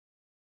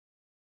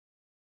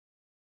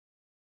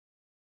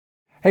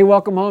Hey,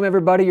 welcome home,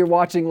 everybody. You're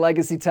watching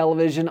Legacy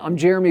Television. I'm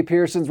Jeremy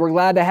Pearsons. We're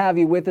glad to have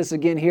you with us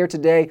again here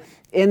today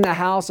in the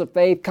House of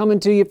Faith, coming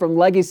to you from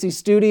Legacy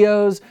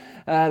Studios,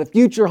 the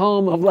future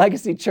home of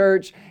Legacy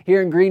Church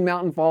here in Green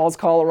Mountain Falls,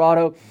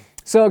 Colorado.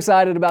 So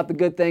excited about the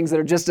good things that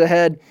are just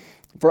ahead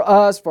for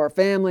us, for our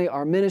family,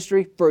 our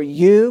ministry, for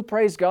you.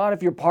 Praise God.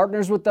 If you're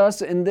partners with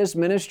us in this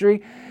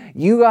ministry,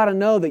 you got to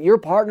know that your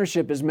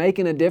partnership is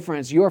making a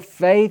difference. Your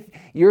faith,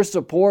 your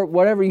support,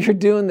 whatever you're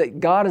doing that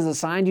God has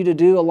assigned you to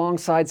do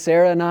alongside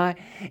Sarah and I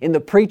in the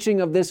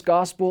preaching of this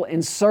gospel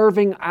and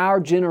serving our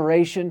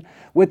generation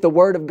with the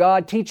Word of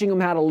God, teaching them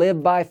how to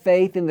live by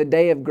faith in the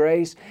day of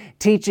grace,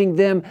 teaching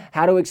them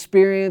how to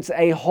experience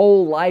a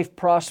whole life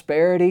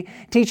prosperity,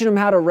 teaching them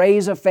how to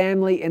raise a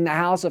family in the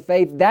house of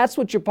faith. That's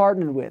what you're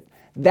partnered with.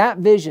 That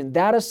vision,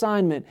 that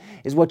assignment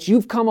is what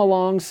you've come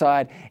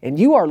alongside, and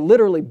you are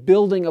literally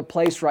building a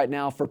place right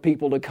now for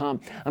people to come.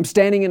 I'm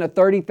standing in a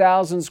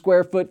 30,000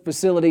 square foot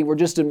facility. We're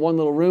just in one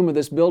little room of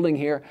this building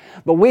here,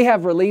 but we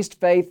have released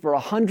faith for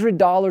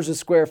 $100 a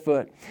square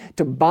foot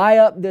to buy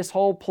up this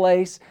whole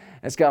place.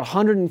 It's got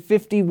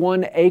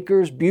 151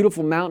 acres,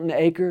 beautiful mountain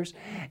acres,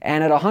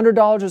 and at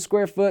 $100 a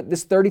square foot,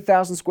 this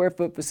 30,000 square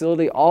foot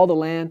facility, all the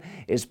land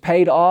is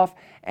paid off.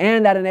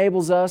 And that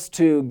enables us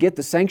to get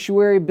the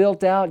sanctuary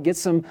built out, get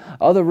some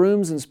other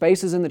rooms and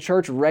spaces in the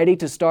church ready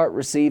to start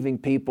receiving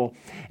people.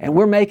 And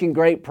we're making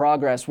great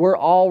progress. We're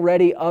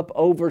already up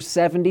over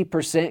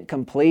 70%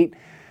 complete.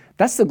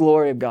 That's the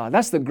glory of God.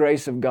 That's the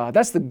grace of God.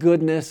 That's the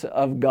goodness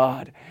of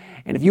God.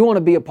 And if you want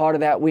to be a part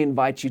of that, we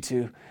invite you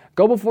to.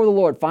 Go before the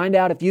Lord. Find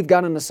out if you've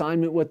got an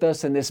assignment with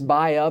us in this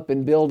buy up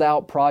and build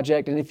out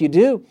project. And if you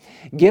do,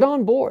 get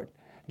on board.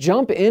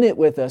 Jump in it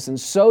with us and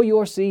sow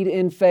your seed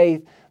in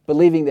faith,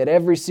 believing that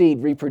every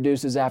seed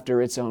reproduces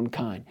after its own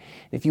kind.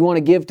 If you want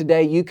to give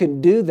today, you can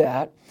do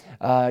that.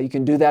 You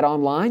can do that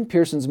online,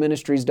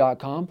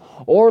 pearsonsministries.com,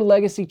 or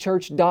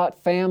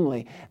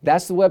legacychurch.family.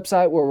 That's the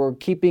website where we're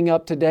keeping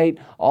up to date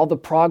all the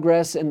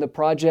progress in the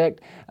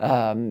project.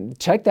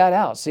 Check that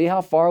out. See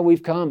how far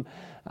we've come.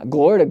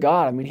 Glory to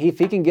God. I mean, if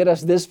He can get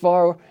us this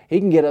far, He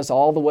can get us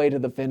all the way to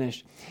the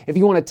finish. If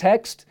you want to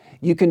text,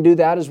 you can do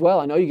that as well.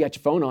 I know you got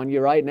your phone on you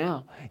right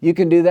now. You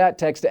can do that.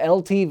 Text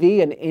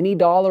LTV and any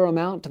dollar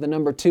amount to the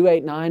number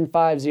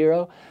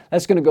 28950.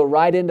 That's going to go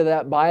right into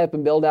that buy up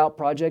and build out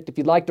project. If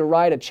you'd like to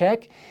write a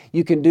check,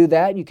 you can do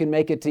that. You can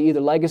make it to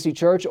either Legacy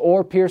Church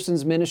or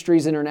Pearsons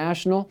Ministries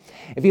International.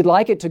 If you'd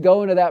like it to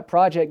go into that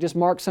project, just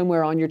mark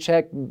somewhere on your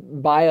check,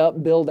 buy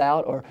up, build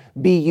out, or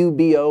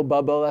BUBO,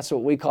 Bubbo, that's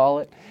what we call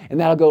it. And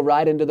that'll go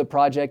right into the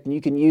project, and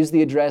you can use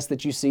the address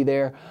that you see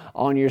there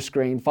on your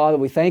screen. Father,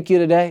 we thank you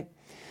today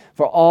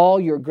for all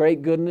your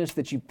great goodness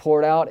that you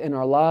poured out in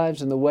our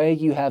lives and the way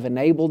you have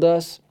enabled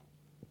us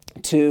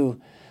to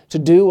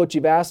do what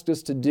you've asked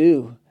us to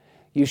do.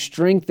 You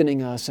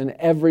strengthening us in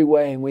every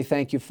way, and we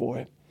thank you for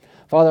it.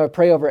 Father, I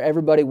pray over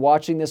everybody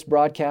watching this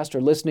broadcast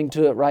or listening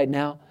to it right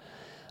now.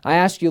 I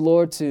ask you,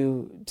 Lord,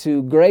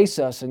 to grace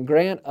us and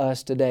grant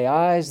us today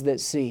eyes that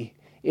see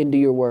into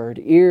your word,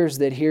 ears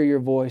that hear your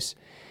voice,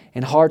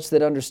 and hearts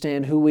that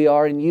understand who we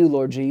are in you,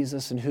 Lord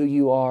Jesus, and who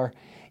you are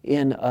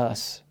in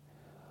us.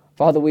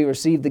 Father, we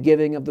receive the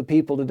giving of the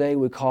people today.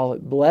 We call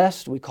it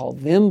blessed. We call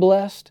them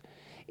blessed.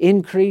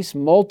 Increase,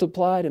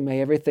 multiplied, and may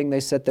everything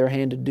they set their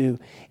hand to do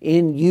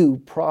in you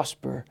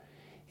prosper.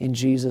 In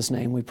Jesus'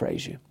 name we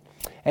praise you.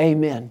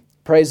 Amen.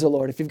 Praise the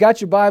Lord. If you've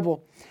got your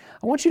Bible,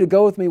 I want you to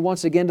go with me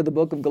once again to the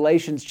book of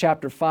Galatians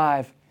chapter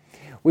 5.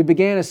 We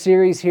began a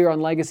series here on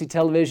Legacy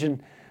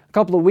Television a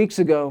couple of weeks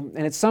ago,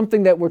 and it's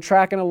something that we're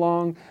tracking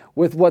along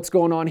with what's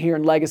going on here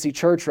in Legacy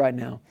Church right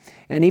now.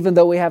 And even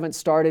though we haven't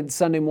started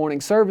Sunday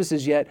morning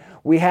services yet,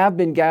 we have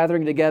been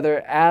gathering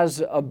together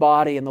as a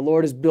body, and the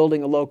Lord is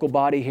building a local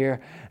body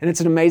here, and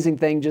it's an amazing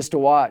thing just to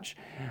watch.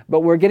 But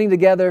we're getting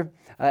together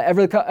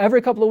every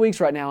couple of weeks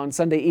right now on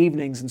Sunday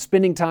evenings and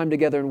spending time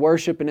together in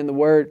worship and in the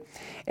Word.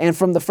 And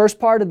from the first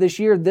part of this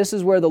year, this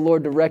is where the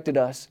Lord directed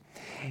us.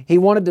 He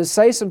wanted to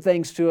say some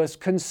things to us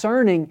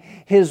concerning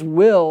His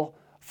will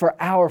for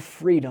our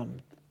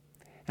freedom.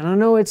 And I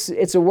know it's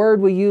a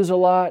word we use a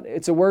lot.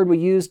 It's a word we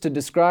use to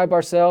describe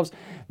ourselves.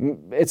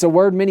 It's a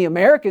word many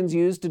Americans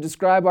use to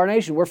describe our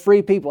nation. We're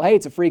free people. Hey,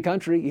 it's a free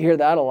country. You hear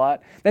that a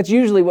lot. That's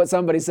usually what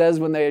somebody says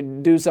when they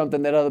do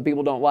something that other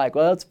people don't like.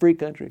 Well, it's a free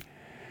country.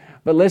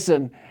 But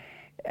listen,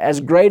 as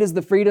great as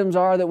the freedoms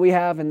are that we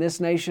have in this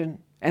nation,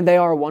 and they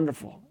are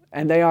wonderful,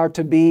 and they are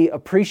to be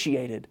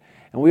appreciated,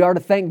 and we are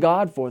to thank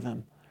God for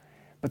them,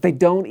 but they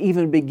don't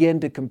even begin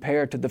to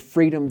compare to the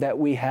freedom that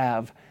we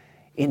have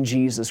in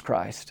Jesus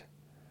Christ.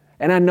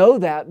 And I know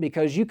that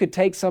because you could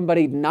take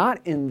somebody not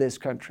in this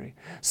country,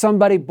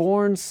 somebody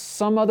born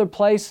some other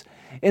place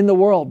in the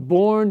world,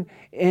 born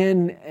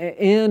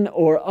in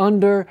or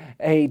under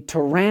a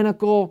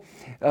tyrannical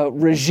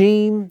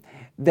regime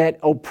that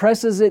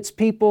oppresses its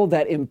people,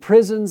 that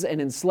imprisons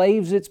and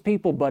enslaves its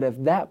people. But if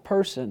that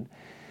person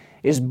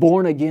is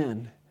born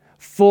again,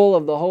 full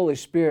of the Holy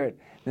Spirit,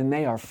 then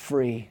they are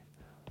free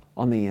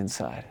on the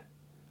inside.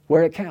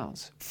 where it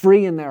counts.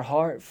 Free in their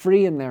heart,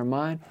 free in their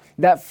mind.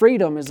 That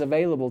freedom is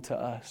available to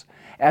us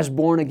as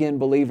born-again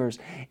believers.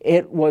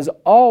 It was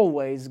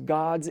always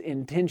God's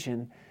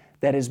intention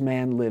that His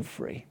man live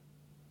free.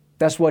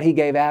 That's what He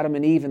gave Adam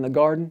and Eve in the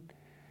garden,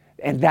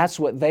 and that's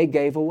what they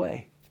gave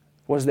away,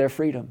 was their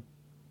freedom.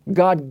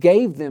 God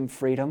gave them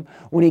freedom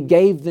when He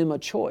gave them a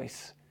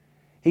choice.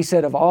 He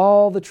said, of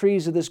all the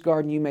trees of this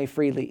garden you may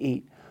freely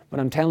eat,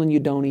 but I'm telling you,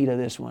 don't eat of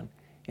this one.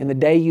 In the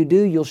day you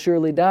do, you'll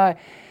surely die.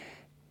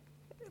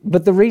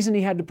 But the reason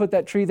He had to put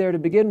that tree there to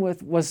begin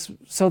with was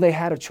so they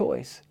had a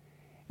choice.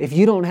 If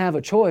you don't have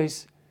a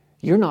choice,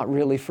 you're not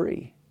really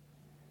free.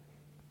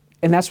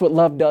 And that's what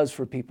love does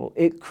for people.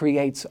 It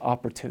creates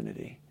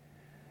opportunity.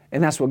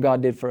 And that's what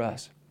God did for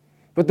us.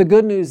 But the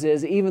good news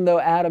is, even though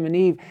Adam and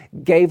Eve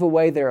gave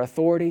away their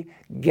authority,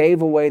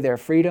 gave away their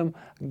freedom,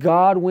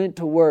 God went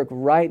to work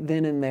right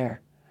then and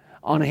there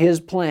on His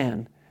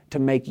plan to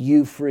make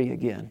you free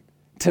again,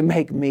 to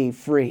make me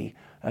free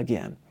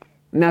again.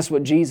 And that's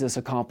what Jesus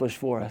accomplished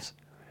for us.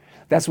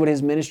 That's what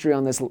His ministry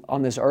on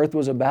this earth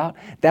was about.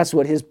 That's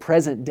what His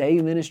present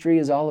day ministry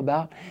is all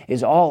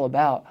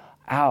about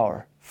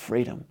our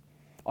freedom.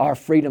 Our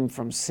freedom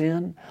from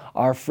sin,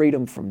 our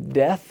freedom from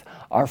death,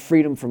 our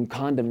freedom from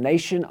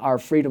condemnation, our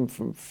freedom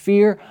from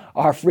fear,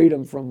 our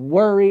freedom from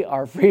worry,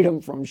 our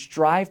freedom from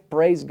strife.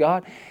 Praise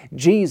God.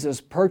 Jesus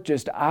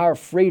purchased our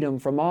freedom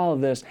from all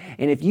of this.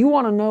 And if you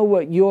want to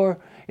know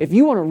if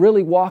you want to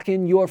really walk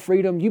in your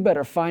freedom, you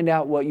better find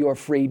out what you're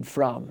freed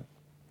from.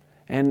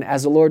 And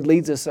as the Lord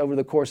leads us over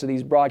the course of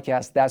these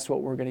broadcasts, that's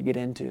what we're going to get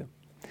into.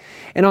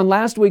 And on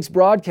last week's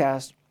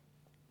broadcast,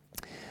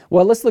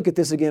 well, let's look at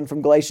this again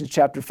from Galatians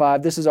chapter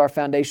 5. This is our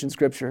foundation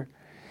scripture.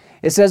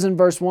 It says in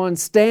verse 1,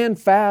 "Stand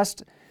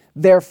fast,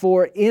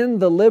 therefore, in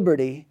the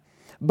liberty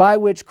by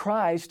which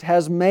Christ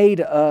has made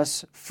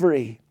us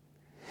free,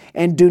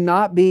 and do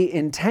not be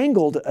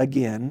entangled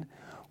again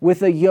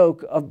with a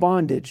yoke of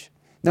bondage."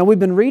 Now, we've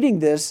been reading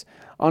this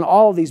on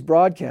all of these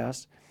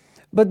broadcasts,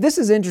 but this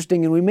is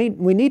interesting, and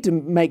we need to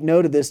make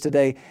note of this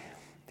today.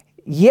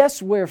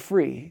 Yes, we're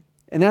free,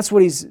 and that's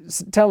what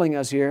he's telling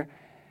us here.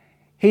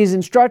 He's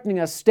instructing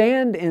us,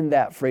 stand in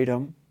that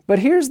freedom. But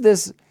here's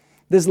this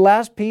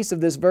last piece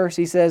of this verse.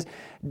 He says,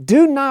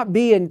 do not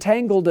be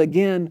entangled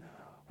again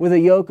with a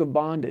yoke of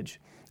bondage.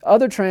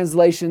 Other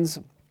translations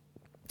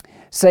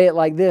say it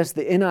like this.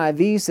 The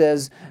NIV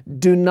says,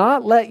 do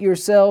not let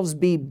yourselves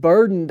be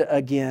burdened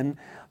again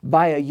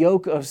by a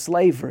yoke of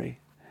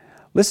slavery.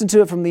 Listen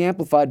to it from the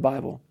Amplified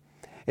Bible.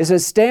 It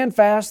says, stand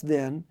fast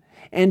then,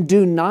 and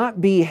do not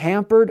be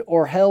hampered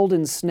or held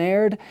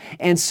ensnared,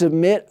 and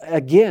submit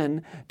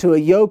again to a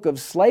yoke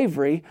of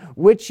slavery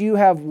which you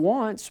have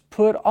once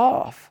put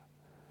off.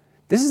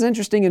 This is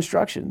interesting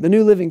instruction. The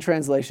New Living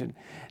Translation.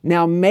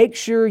 Now make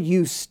sure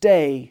you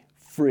stay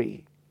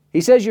free.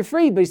 He says you're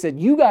free, but he said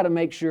you got to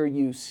make sure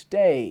you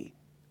stay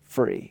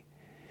free.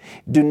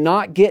 Do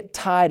not get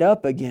tied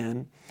up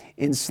again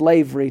in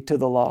slavery to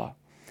the law.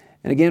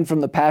 And again from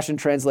the Passion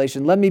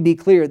Translation, let me be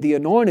clear, the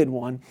Anointed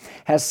One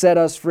has set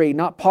us free,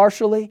 not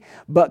partially,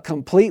 but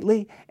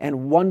completely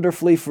and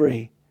wonderfully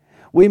free.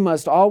 We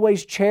must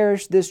always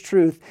cherish this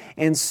truth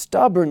and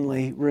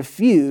stubbornly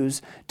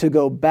refuse to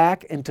go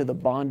back into the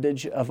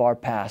bondage of our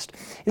past.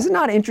 Is it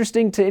not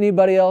interesting to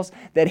anybody else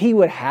that He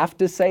would have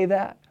to say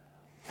that?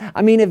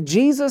 I mean, if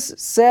Jesus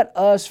set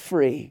us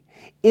free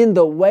in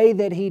the way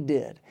that He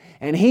did,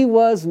 and He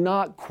was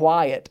not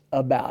quiet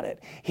about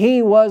it.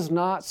 He was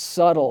not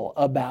subtle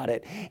about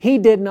it. He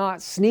did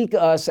not sneak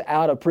us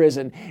out of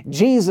prison.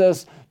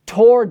 Jesus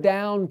tore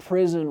down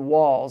prison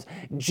walls.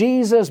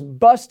 Jesus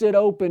busted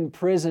open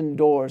prison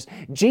doors.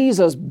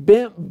 Jesus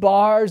bent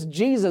bars.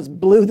 Jesus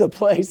blew the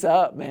place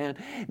up, man.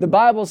 The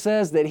Bible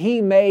says that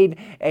He made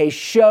a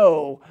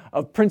show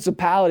of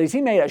principalities. He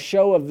made a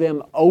show of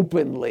them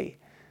openly.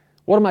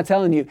 What am I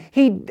telling you?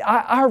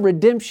 Our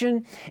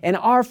redemption and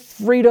our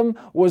freedom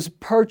was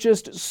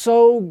purchased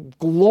so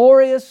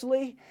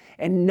gloriously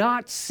and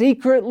not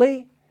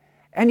secretly.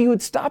 And you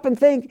would stop and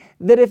think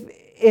that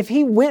if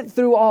He went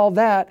through all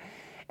that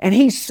and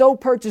He so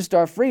purchased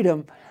our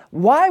freedom,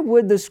 why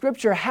would the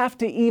Scripture have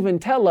to even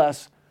tell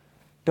us,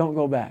 don't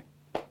go back?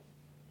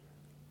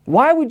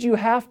 Why would you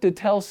have to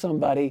tell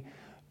somebody,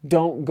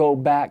 don't go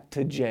back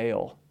to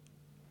jail?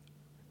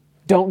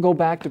 Don't go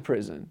back to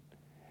prison?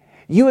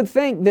 You would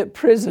think that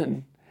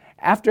prison,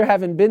 after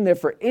having been there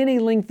for any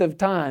length of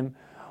time,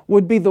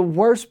 would be the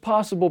worst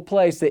possible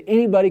place that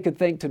anybody could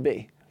think to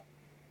be.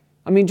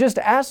 I mean, just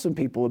ask some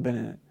people who have been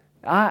in it.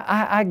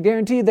 I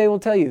guarantee you they will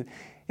tell you,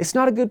 it's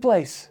not a good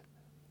place.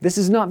 This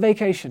is not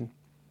vacation.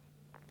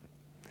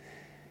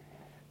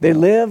 They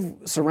live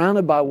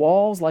surrounded by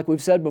walls, like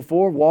we've said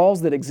before,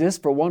 walls that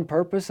exist for one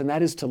purpose, and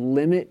that is to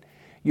limit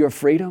your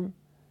freedom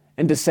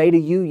and to say to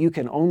you, you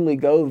can only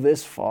go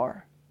this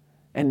far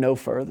and no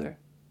further.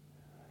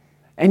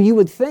 And you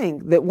would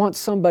think that once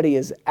somebody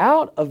is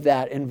out of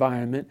that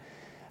environment,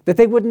 that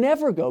they would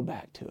never go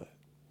back to it.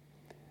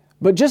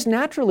 But just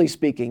naturally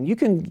speaking, you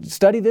can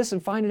study this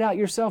and find it out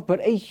yourself,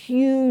 but a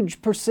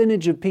huge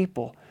percentage of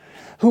people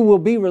who will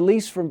be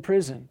released from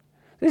prison,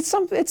 It's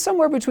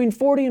somewhere between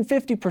 40 and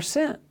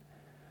 50%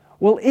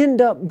 will end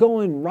up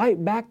going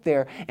right back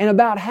there. And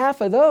about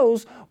half of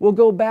those will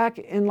go back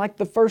in like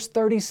the first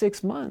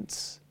 36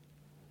 months.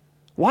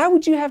 Why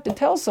would you have to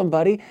tell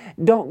somebody,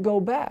 don't go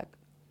back?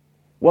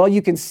 Well,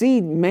 you can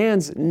see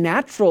man's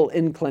natural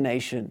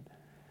inclination.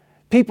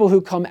 People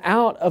who come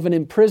out of an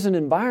imprisoned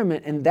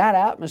environment in that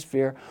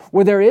atmosphere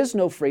where there is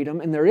no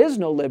freedom and there is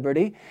no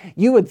liberty,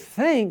 you would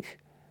think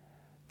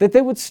that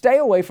they would stay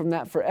away from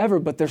that forever,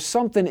 but there's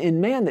something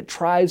in man that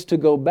tries to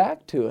go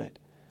back to it.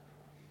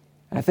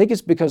 And I think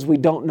it's because we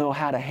don't know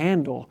how to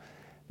handle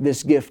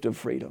this gift of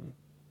freedom.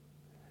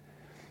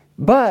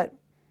 But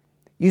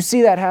you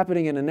see that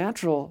happening in a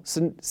natural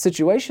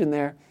situation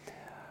there,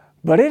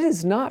 but it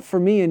is not for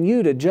me and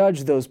you to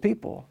judge those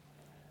people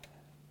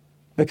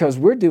because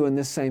we're doing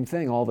this same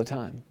thing all the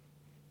time.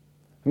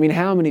 I mean,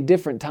 how many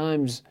different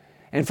times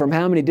and from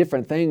how many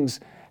different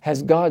things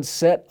has God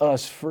set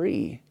us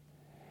free?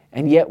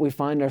 And yet we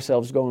find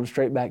ourselves going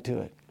straight back to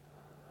it.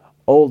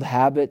 Old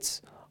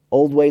habits,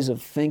 old ways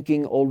of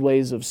thinking, old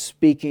ways of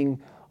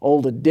speaking,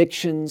 old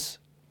addictions.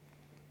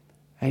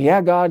 And yeah,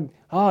 God,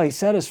 He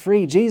set us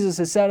free. Jesus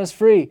has set us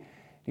free.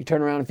 You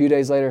turn around a few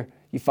days later,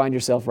 you find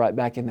yourself right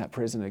back in that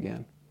prison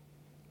again.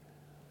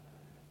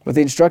 But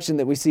the instruction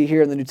that we see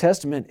here in the New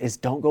Testament is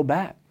don't go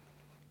back.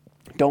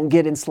 Don't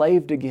get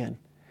enslaved again.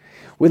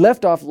 We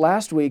left off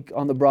last week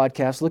on the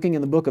broadcast looking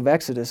in the book of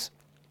Exodus,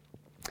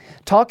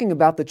 talking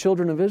about the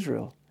children of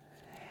Israel.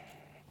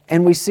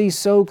 And we see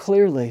so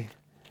clearly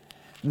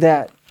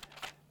that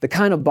the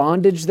kind of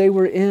bondage they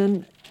were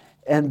in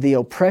and the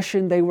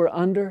oppression they were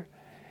under,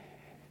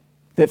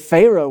 that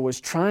Pharaoh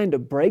was trying to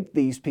break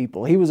these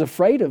people. He was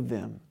afraid of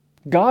them.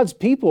 God's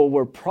people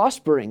were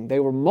prospering. They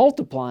were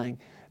multiplying.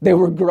 They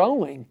were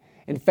growing.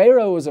 And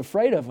Pharaoh was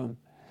afraid of them.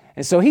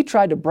 And so he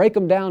tried to break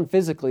them down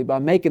physically by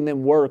making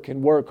them work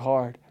and work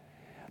hard.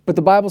 But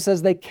the Bible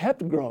says they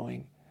kept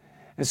growing.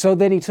 And so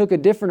then he took a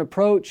different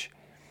approach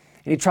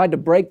and he tried to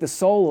break the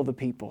soul of the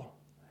people.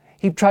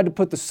 He tried to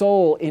put the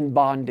soul in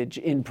bondage,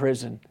 in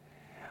prison,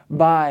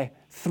 by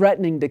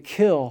threatening to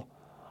kill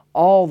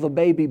all the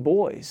baby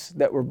boys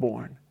that were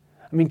born.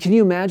 I mean, can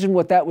you imagine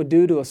what that would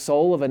do to a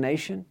soul of a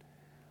nation?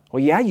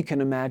 Well, yeah, you can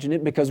imagine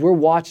it because we're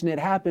watching it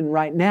happen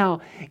right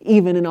now,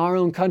 even in our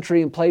own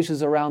country and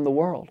places around the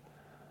world.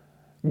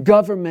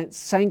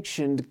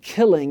 Government-sanctioned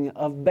killing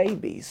of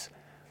babies.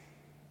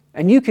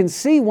 And you can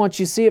see, once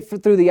you see it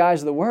through the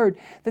eyes of the Word,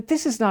 that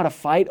this is not a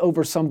fight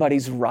over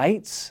somebody's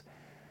rights.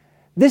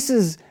 This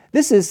is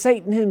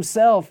Satan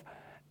himself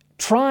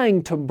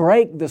trying to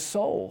break the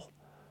soul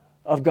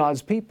of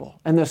God's people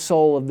and the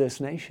soul of this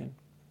nation.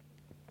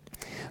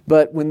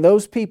 But when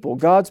those people,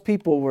 God's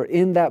people, were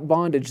in that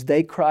bondage,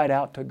 they cried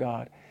out to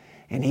God,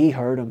 and He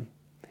heard them.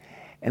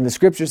 And the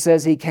Scripture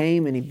says He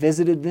came and He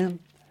visited them.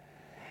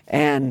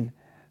 And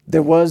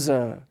there was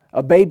a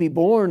baby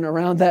born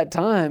around that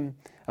time,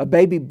 a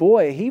baby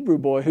boy, a Hebrew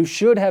boy, who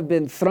should have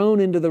been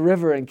thrown into the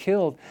river and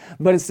killed.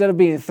 But instead of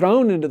being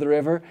thrown into the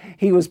river,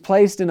 he was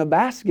placed in a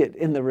basket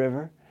in the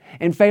river.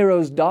 And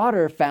Pharaoh's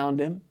daughter found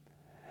him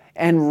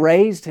and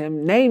raised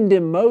him, named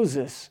him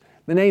Moses.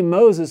 The name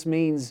Moses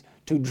means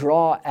to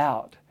draw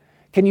out.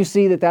 Can you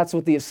see that that's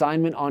what the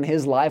assignment on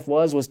his life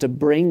was to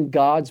bring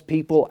God's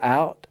people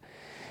out?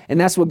 And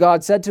that's what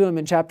God said to him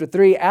in chapter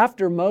 3.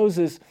 After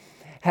Moses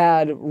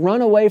had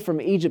run away from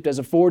Egypt as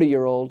a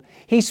 40-year-old,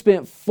 he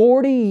spent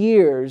 40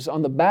 years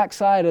on the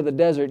backside of the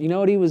desert. You know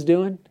what he was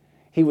doing?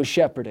 He was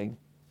shepherding.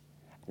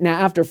 Now,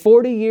 after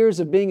 40 years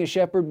of being a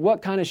shepherd,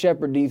 what kind of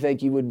shepherd do you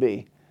think you would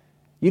be?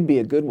 You'd be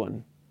a good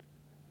one.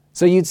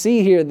 So you'd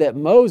see here that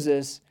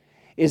Moses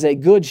is a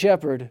good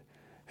shepherd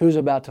who's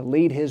about to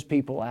lead his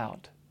people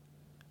out.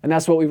 And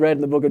that's what we read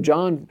in the book of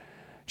John,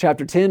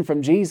 chapter 10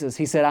 from Jesus.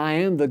 He said, I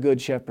am the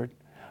good shepherd.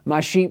 My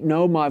sheep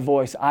know my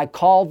voice. I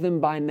call them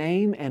by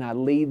name and I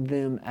lead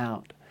them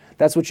out.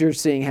 That's what you're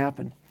seeing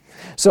happen.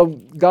 So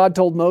God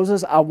told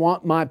Moses, I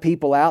want my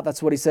people out.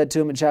 That's what He said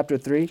to him in chapter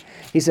 3.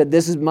 He said,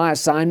 this is my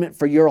assignment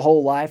for your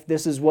whole life.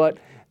 This is what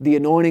the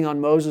anointing on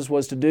Moses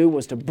was to do,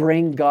 was to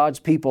bring God's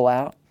people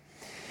out.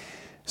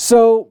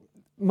 So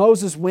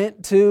Moses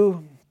went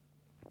to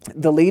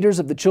the leaders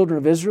of the children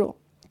of Israel,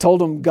 told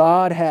them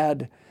God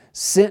had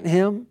sent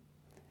him,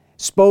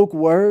 spoke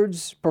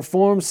words,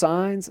 performed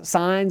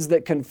signs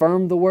that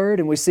confirmed the word.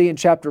 And we see in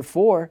chapter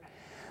 4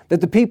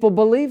 that the people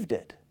believed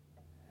it.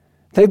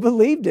 They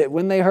believed it.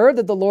 When they heard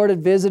that the Lord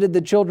had visited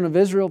the children of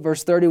Israel,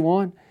 verse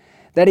 31,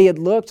 that He had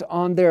looked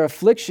on their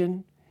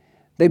affliction,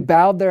 they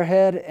bowed their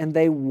head and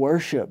they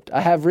worshiped.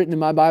 I have written in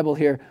my Bible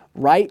here,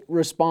 right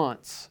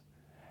response.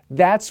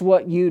 That's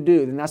what you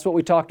do. And that's what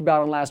we talked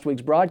about on last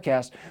week's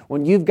broadcast.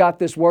 When you've got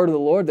this word of the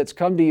Lord that's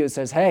come to you, it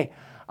says, hey,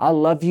 I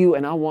love you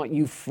and I want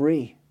you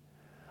free.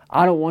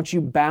 I don't want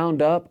you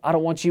bound up. I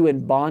don't want you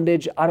in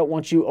bondage. I don't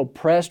want you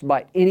oppressed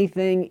by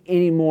anything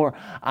anymore.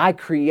 I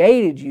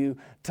created you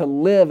to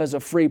live as a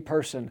free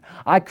person.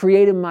 I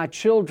created my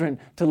children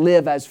to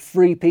live as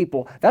free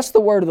people. That's the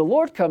word of the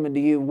Lord coming to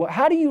you.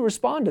 How do you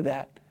respond to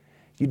that?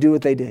 You do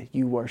what they did.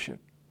 You worship.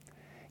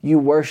 You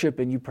worship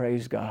and you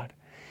praise God.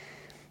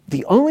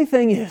 The only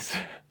thing is,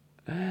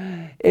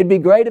 it'd be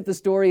great if the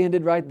story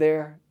ended right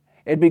there.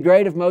 It'd be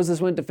great if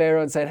Moses went to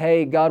Pharaoh and said,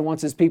 hey, God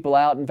wants his people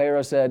out. And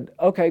Pharaoh said,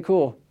 okay,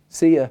 cool,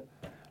 see ya.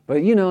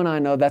 But you know and I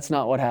know that's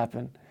not what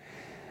happened.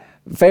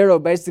 Pharaoh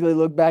basically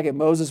looked back at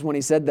Moses when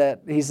he said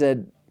that. He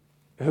said,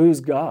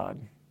 who's God?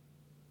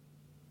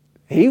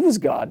 He was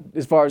God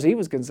as far as he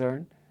was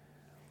concerned.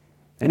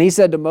 And he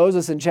said to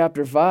Moses in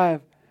chapter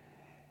 5,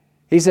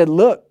 he said,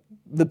 look,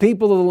 the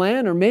people of the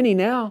land are many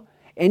now,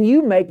 and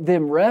you make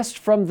them rest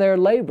from their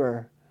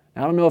labor.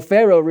 I don't know if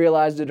Pharaoh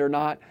realized it or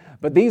not,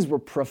 but these were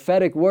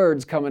prophetic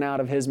words coming out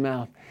of his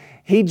mouth.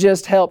 He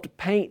just helped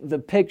paint the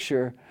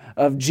picture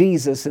of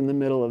Jesus in the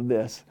middle of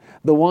this,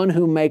 the one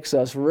who makes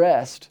us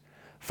rest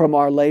from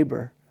our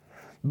labor.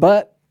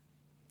 But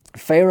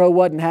Pharaoh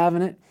wasn't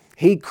having it.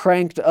 He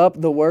cranked up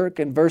the work.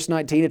 In verse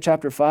 19 of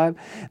chapter 5,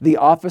 the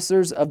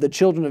officers of the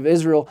children of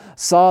Israel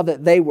saw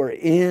that they were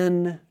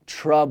in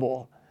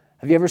trouble.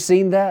 Have you ever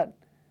seen that?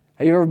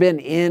 Have you ever been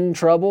in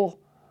trouble?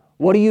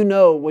 What do you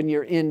know when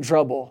you're in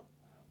trouble?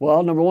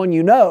 Well, number one,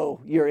 you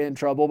know you're in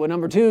trouble. But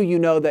number two, you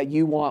know that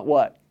you want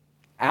what?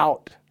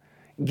 Out.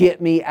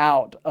 Get me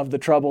out of the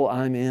trouble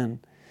I'm in.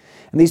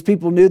 And these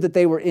people knew that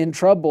they were in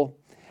trouble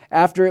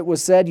after it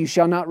was said, you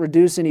shall not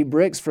reduce any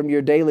bricks from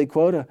your daily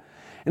quota.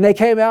 And they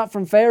came out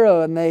from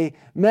Pharaoh and they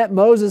met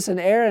Moses and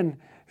Aaron,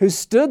 who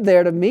stood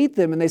there to meet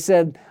them. And they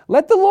said,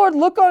 let the Lord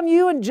look on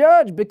you and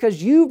judge,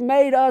 because you've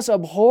made us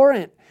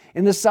abhorrent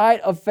in the sight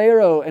of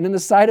Pharaoh and in the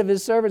sight of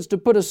his servants, to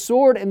put a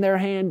sword in their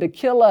hand to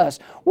kill us.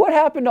 What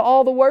happened to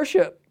all the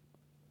worship?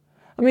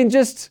 I mean,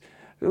 just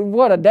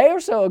a day or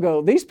so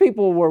ago, these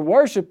people were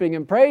worshiping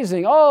and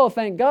praising. Oh,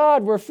 thank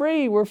God, we're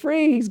free,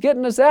 He's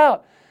getting us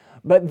out.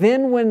 But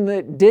then when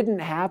it didn't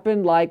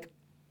happen, like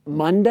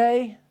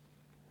Monday,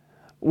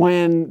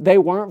 when they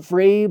weren't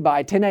free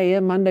by 10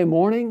 a.m. Monday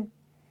morning,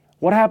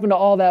 what happened to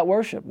all that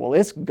worship? Well,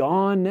 it's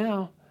gone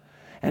now.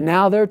 And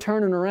now they're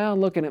turning around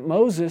looking at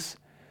Moses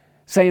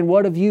saying,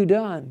 what have you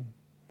done?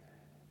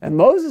 And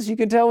Moses, you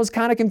can tell, was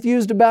kind of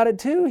confused about it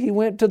too. He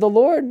went to the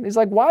Lord and he's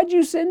like, why'd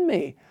you send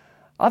me?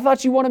 I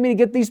thought you wanted me to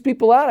get these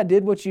people out. I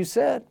did what you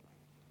said.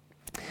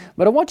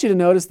 But I want you to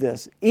notice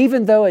this.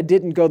 Even though it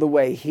didn't go the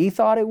way he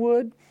thought it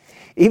would,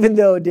 even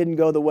though it didn't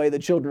go the way the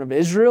children of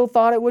Israel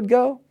thought it would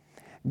go,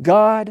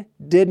 God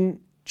didn't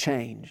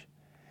change.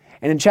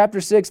 And in chapter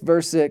 6,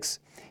 verse 6,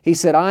 he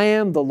said, I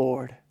am the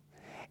Lord,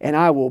 and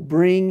I will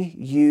bring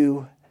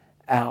you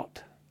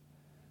out.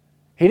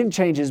 He didn't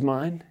change his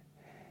mind.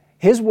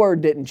 His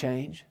word didn't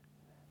change.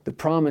 The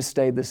promise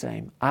stayed the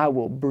same. I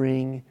will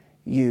bring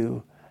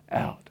you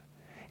out.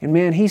 And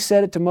man, he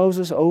said it to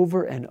Moses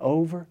over and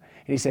over.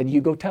 And he said, you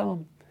go tell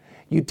him.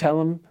 You tell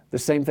him the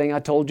same thing I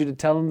told you to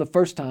tell him the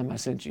first time I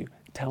sent you.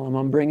 Tell him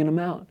I'm bringing him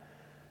out.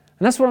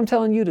 And that's what I'm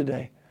telling you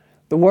today.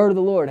 The word of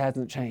the Lord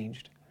hasn't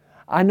changed.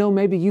 I know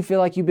maybe you feel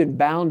like you've been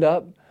bound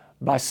up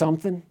by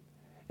something.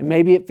 And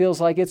maybe it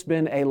feels like it's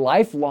been a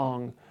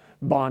lifelong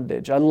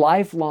bondage, a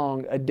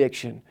lifelong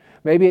addiction.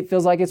 Maybe it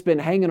feels like it's been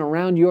hanging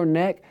around your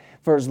neck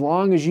for as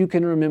long as you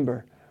can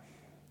remember.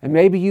 And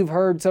maybe you've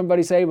heard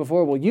somebody say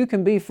before, well, you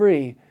can be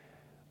free.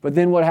 But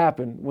then what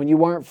happened? When you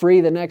weren't free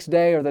the next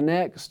day or the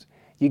next,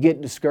 you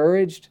get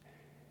discouraged.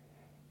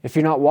 If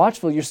you're not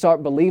watchful, you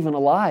start believing a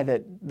lie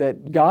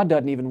that God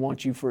doesn't even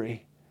want you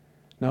free.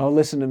 No,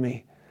 listen to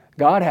me.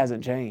 God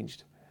hasn't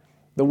changed.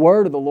 The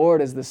word of the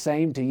Lord is the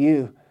same to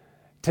you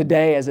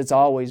today as it's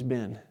always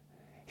been.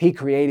 He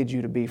created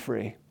you to be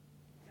free.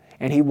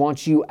 And He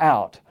wants you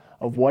out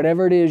of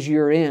whatever it is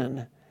you're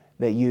in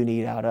that you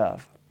need out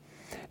of.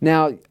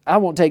 Now, I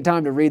won't take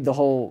time to read the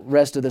whole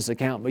rest of this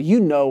account, but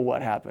you know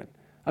what happened.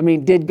 I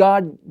mean, did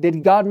God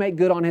make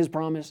good on His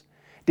promise?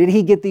 Did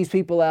He get these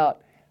people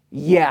out?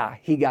 Yeah,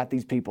 He got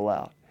these people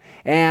out.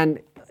 And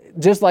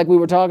just like we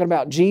were talking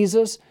about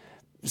Jesus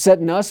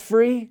setting us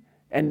free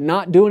and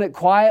not doing it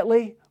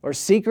quietly or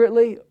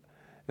secretly,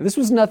 this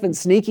was nothing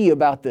sneaky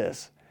about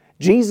this.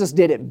 Jesus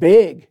did it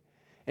big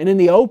and in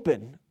the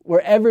open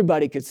where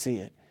everybody could see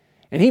it.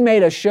 And He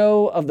made a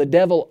show of the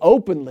devil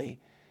openly.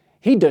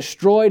 He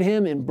destroyed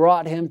him and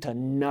brought him to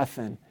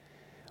nothing,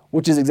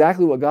 which is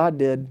exactly what God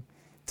did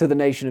to the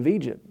nation of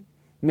Egypt.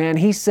 Man,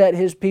 He set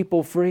His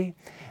people free,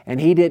 and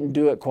He didn't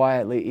do it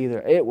quietly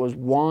either. It was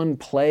one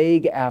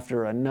plague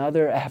after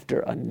another,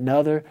 after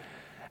another,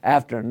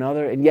 after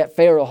another. And yet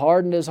Pharaoh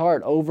hardened his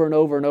heart over and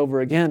over and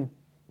over again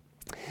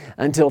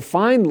until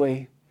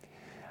finally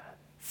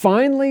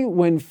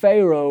when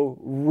Pharaoh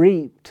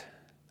reaped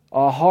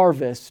a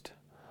harvest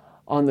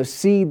on the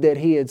seed that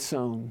he had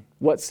sown.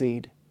 What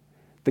seed?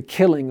 The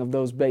killing of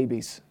those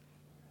babies.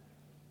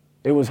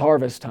 It was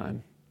harvest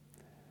time.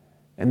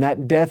 And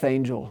that death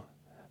angel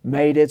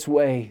made its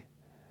way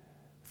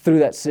through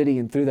that city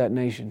and through that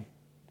nation.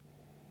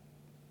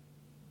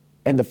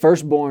 And the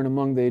firstborn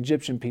among the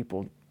Egyptian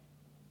people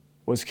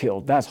was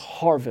killed. That's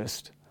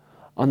harvest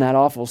on that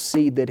awful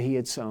seed that he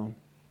had sown.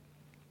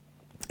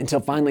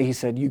 Until finally He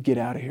said, you get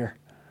out of here.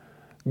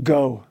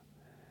 Go.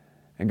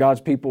 And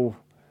God's people,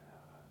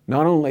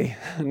 not only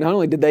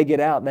did they got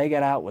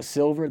out with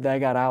silver, they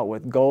got out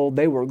with gold.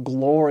 They were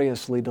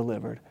gloriously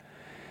delivered.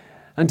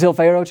 until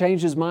Pharaoh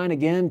changed his mind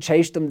again,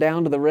 chased them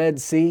down to the Red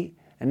Sea.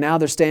 And now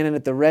they're standing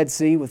at the Red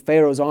Sea with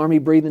Pharaoh's army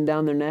breathing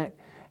down their neck.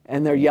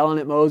 And they're yelling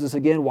at Moses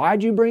again,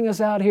 "Why'd you bring us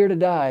out here to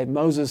die?"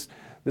 Moses,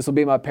 this will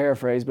be my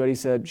paraphrase, but he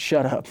said,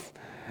 "Shut up.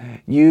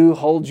 You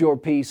hold your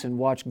peace and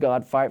watch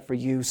God fight for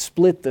you."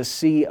 Split the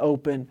sea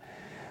open.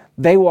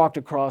 They walked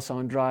across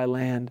on dry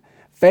land.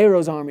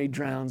 Pharaoh's army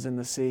drowns in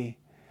the sea.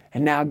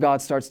 And now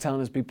God starts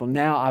telling His people,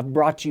 now I've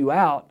brought you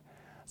out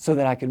so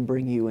that I can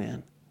bring you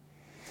in.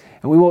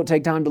 And we won't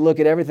take time to look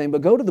at everything,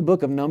 but go to the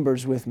book of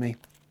Numbers with me.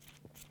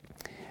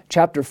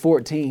 Chapter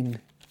 14.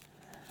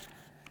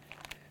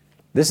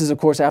 This is, of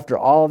course, after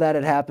all that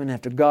had happened,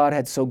 after God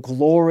had so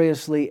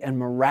gloriously and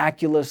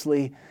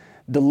miraculously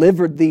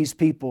delivered these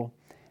people.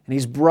 And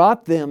He's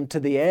brought them to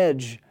the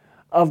edge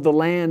of the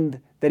land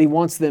that He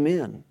wants them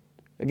in.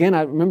 Again,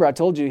 I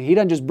told you, He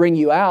doesn't just bring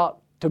you out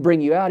to bring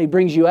you out. He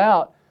brings you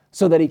out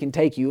so that He can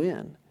take you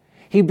in.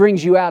 He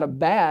brings you out of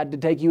bad to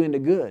take you into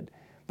good.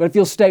 But if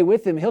you'll stay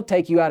with Him, He'll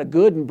take you out of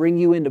good and bring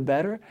you into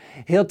better.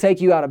 He'll take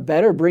you out of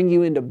better, bring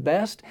you into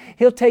best.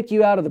 He'll take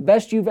you out of the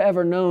best you've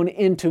ever known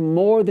into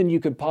more than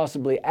you could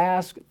possibly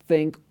ask,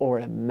 think, or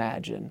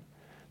imagine.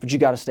 But you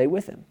got to stay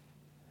with Him.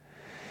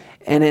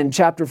 And in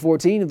chapter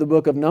 14 of the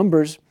book of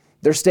Numbers,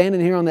 they're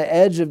standing here on the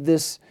edge of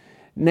this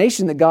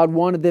nation that God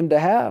wanted them to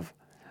have.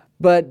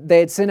 But they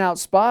had sent out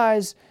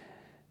spies,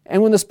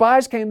 and when the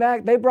spies came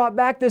back, they brought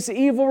back this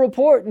evil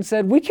report and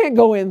said, "We can't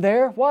go in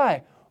there."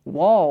 Why?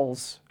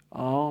 Walls.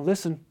 Oh,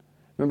 listen.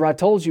 Remember I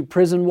told you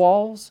prison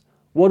walls?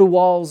 What do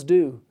walls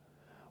do?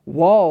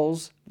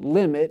 Walls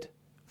limit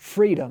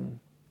freedom.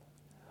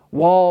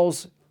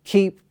 Walls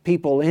keep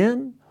people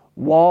in.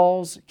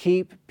 Walls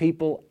keep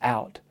people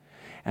out.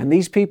 And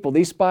these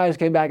spies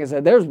came back and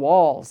said, "There's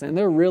walls, and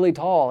they're really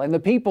tall, and the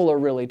people are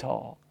really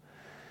tall."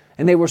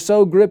 And they were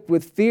so gripped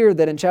with fear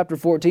that in chapter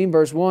 14,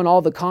 verse 1,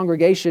 all the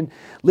congregation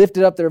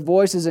lifted up their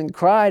voices and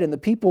cried, and the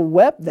people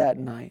wept that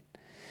night.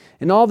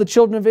 And all the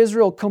children of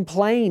Israel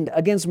complained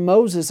against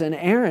Moses and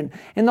Aaron.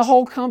 And the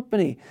whole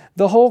company,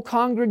 the whole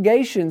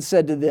congregation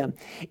said to them,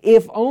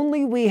 "If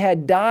only we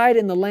had died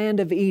in the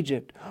land of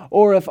Egypt,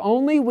 or if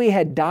only we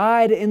had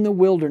died in the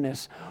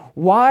wilderness.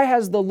 Why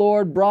has the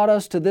Lord brought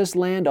us to this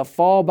land to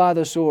fall by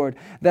the sword,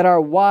 that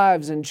our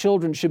wives and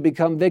children should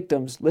become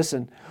victims?"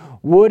 Listen,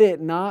 would it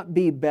not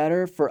be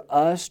better for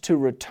us to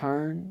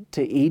return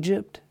to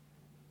Egypt?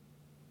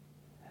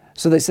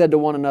 So they said to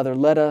one another,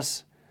 "Let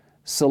us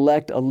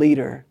select a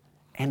leader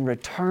and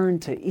return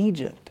to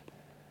Egypt."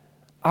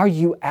 Are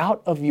you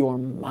out of your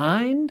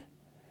mind?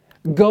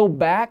 Go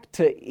back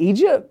to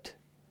Egypt?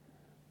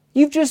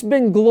 You've just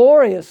been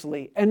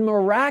gloriously and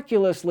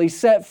miraculously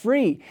set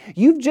free.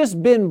 You've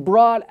just been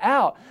brought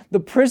out. The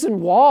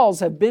prison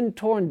walls have been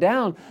torn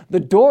down. The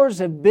doors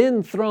have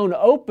been thrown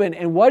open.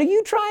 And what are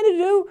you trying to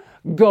do?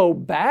 Go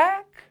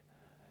back?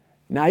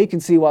 Now you can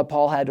see why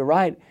Paul had to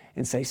write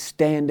and say,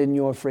 stand in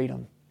your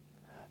freedom.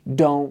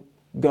 Don't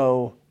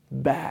go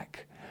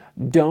back.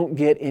 Don't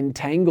get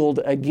entangled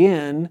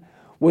again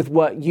with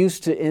what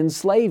used to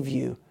enslave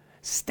you.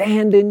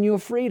 Stand in your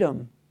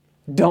freedom.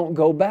 Don't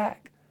go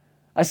back.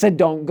 I said,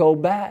 don't go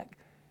back.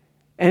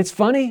 And it's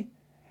funny,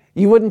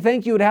 you wouldn't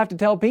think you would have to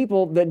tell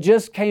people that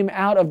just came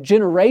out of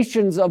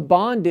generations of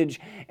bondage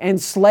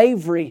and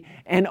slavery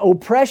and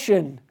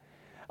oppression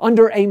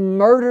under a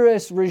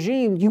murderous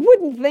regime. You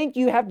wouldn't think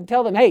you have to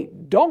tell them, hey,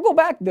 don't go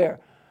back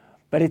there.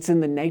 But it's in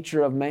the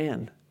nature of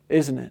man,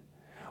 isn't it?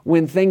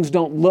 When things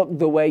don't look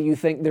the way you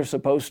think they're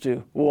supposed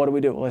to, well, what do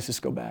we do? Well, let's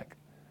just go back.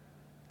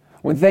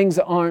 When things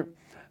aren't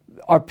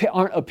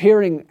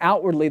appearing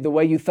outwardly the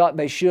way you thought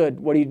they should,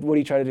 what do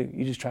you try to do?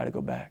 You just try to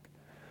go back.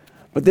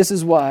 But this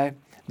is why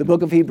the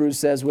book of Hebrews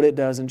says what it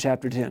does in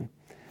chapter 10.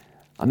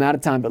 I'm out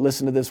of time, but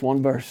listen to this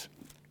one verse.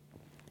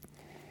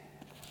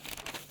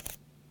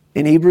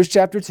 In Hebrews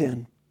chapter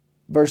 10,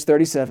 verse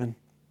 37,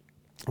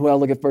 well,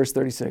 look at verse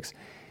 36.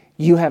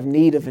 You have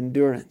need of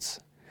endurance,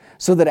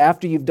 so that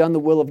after you've done the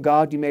will of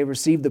God, you may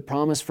receive the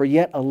promise for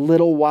yet a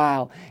little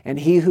while. And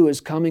He who is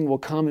coming will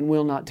come and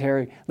will not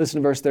tarry.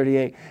 Listen to verse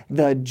 38.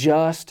 The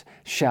just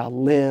shall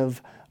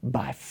live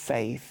by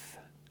faith.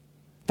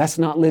 That's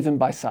not living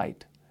by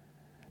sight.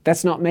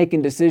 That's not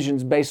making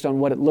decisions based on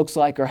what it looks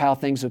like or how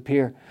things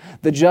appear.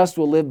 The just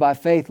will live by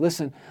faith.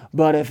 Listen,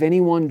 but if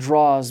anyone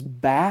draws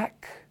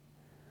back,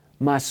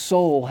 my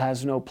soul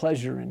has no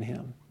pleasure in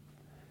him.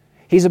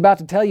 He's about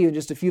to tell you in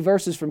just a few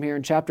verses from here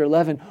in chapter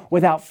 11,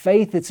 without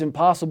faith it's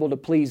impossible to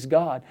please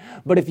God.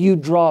 But if you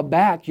draw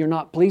back, you're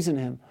not pleasing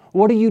Him.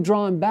 What are you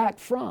drawing back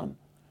from?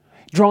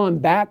 Drawing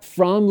back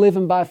from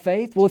living by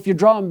faith? Well, if you're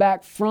drawing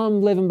back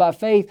from living by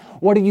faith,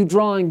 what are you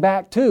drawing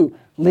back to?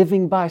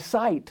 Living by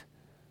sight.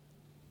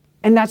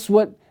 And that's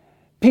what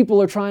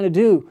people are trying to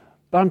do.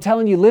 But I'm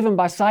telling you, living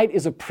by sight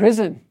is a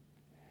prison.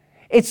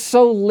 It's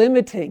so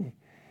limiting.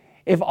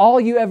 If all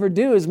you ever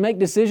do is make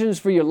decisions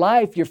for your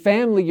life, your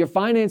family, your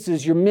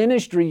finances, your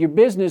ministry, your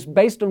business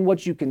based on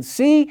what you can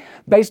see,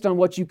 based on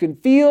what you can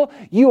feel,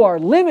 you are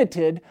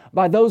limited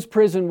by those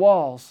prison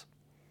walls.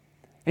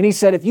 And he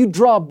said, if you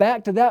draw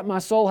back to that, my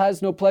soul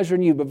has no pleasure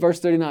in you. But verse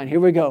 39, here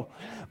we go.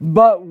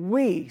 But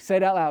we, say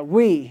it out loud,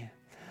 we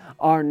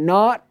are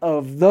not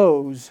of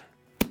those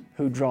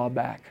who draw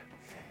back.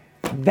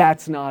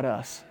 That's not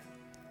us.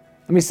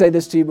 Let me say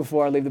this to you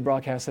before I leave the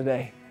broadcast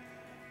today.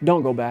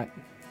 Don't go back.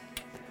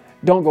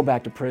 Don't go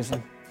back to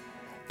prison.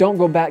 Don't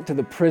go back to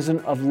the prison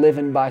of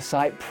living by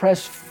sight.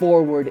 Press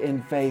forward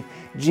in faith.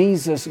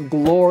 Jesus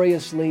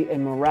gloriously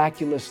and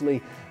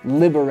miraculously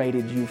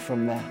liberated you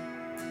from that.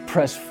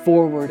 Press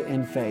forward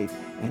in faith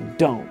and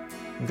don't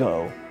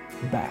go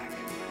back.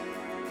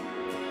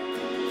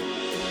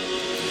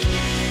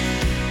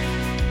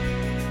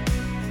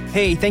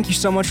 Hey, thank you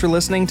so much for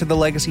listening to the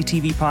Legacy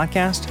TV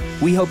podcast.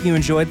 We hope you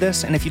enjoyed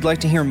this, and if you'd like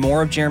to hear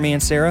more of Jeremy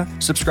and Sarah,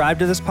 subscribe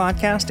to this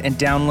podcast and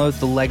download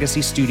the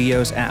Legacy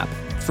Studios app.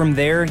 From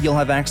there, you'll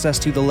have access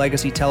to the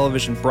Legacy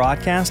Television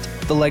broadcast,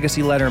 the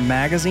Legacy Letter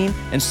magazine,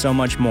 and so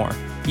much more.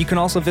 You can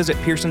also visit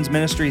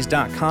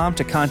pearsonsministries.com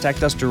to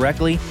contact us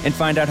directly and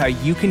find out how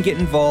you can get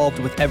involved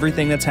with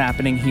everything that's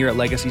happening here at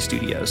Legacy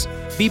Studios.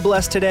 Be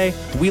blessed today.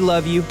 We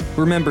love you.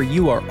 Remember,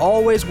 you are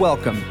always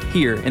welcome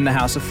here in the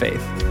House of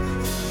Faith.